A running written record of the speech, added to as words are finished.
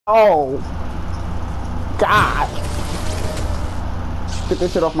Oh, God. Get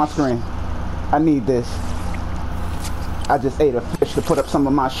this shit off my screen. I need this. I just ate a fish to put up some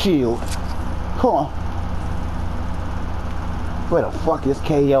of my shield. Huh. Where the fuck is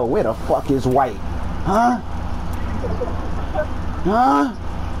KO? Where the fuck is White? Huh? Huh?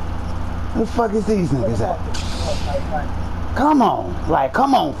 Where the fuck is these niggas at? Come on. Like,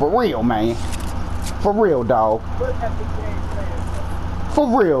 come on, for real, man. For real, dog. For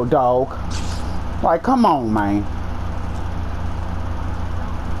real, dog. Like, come on, man.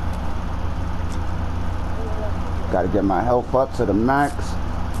 Gotta get my health up to the max.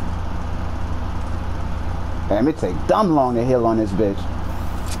 Damn, it take dumb long to heal on this bitch.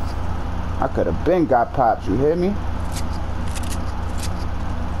 I could have been got popped, you hear me?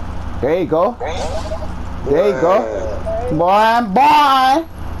 There you go. There you go. Boy, boy.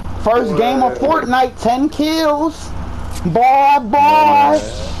 First game of Fortnite, 10 kills. Boy, boy.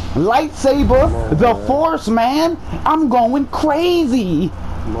 Lightsaber, the Force, man. I'm going crazy.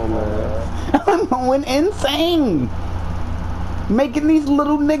 I'm going insane. Making these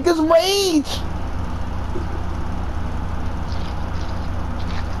little niggas rage.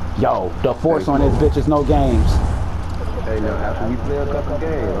 Yo, the Force on this bitch is no games. Hey, now after we play a couple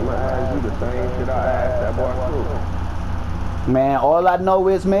games, I'm gonna ask you the same shit I asked that boy too. Man, all I know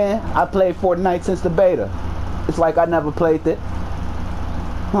is, man, I played Fortnite since the beta. It's like I never played it.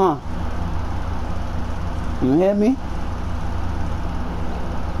 Huh? You hear me?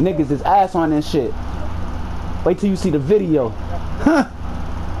 Niggas is ass on this shit. Wait till you see the video. Huh?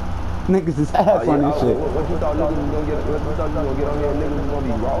 Niggas is ass on this shit. What you thought niggas was gonna get? What you thought you was gonna get on here? Niggas was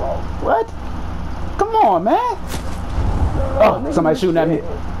gonna be raw. What? Come on, man. Oh, somebody shooting at me.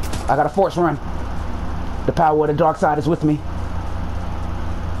 I got a Force run. The power of the dark side is with me.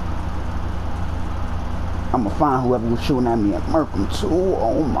 I'm gonna find whoever was shooting at me and murk him too.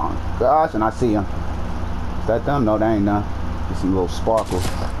 Oh my gosh, and I see him. Is that them? No, that ain't done. Just some little sparkles.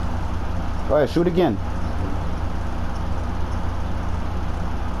 Go ahead, shoot again.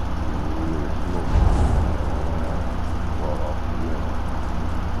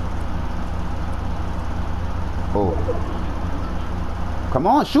 Oh. Come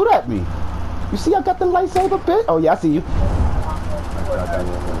on, shoot at me. You see I got the lightsaber bit? Oh yeah, I see you.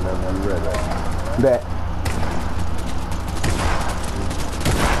 Bet.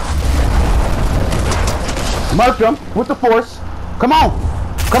 Murked him with the Force. Come on.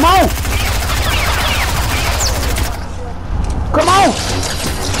 Come on. Come on.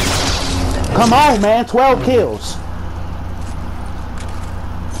 Come on, man. 12 kills.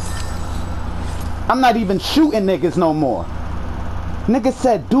 I'm not even shooting niggas no more. Niggas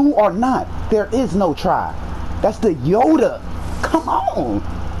said do or not. There is no try. That's the Yoda. Come on.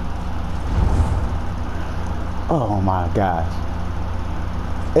 Oh my gosh.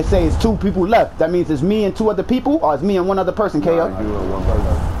 It says 2 people left. That means it's me and 2 other people, or it's me and 1 other person, KO?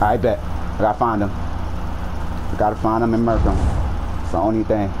 I bet. I gotta find them. I gotta find them and murk them. It's the only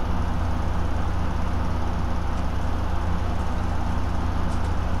thing.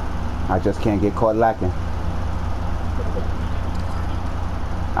 I just can't get caught lacking.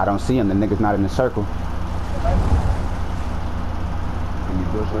 I don't see him. The nigga's not in the circle. Can you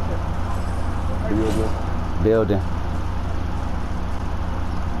build something? Building.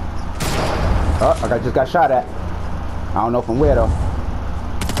 Oh, I just got shot at. I don't know from where though.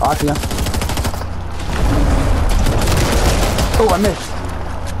 Oh, I see him. Oh, I missed.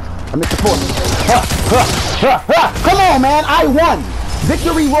 I missed the Force. Come on, man. I won.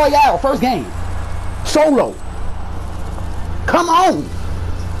 Victory Royale, first game. Solo. Come on.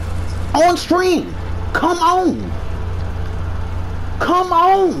 On stream. Come on. Come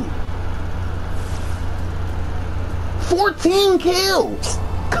on. 14 kills.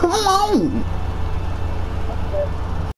 Come on.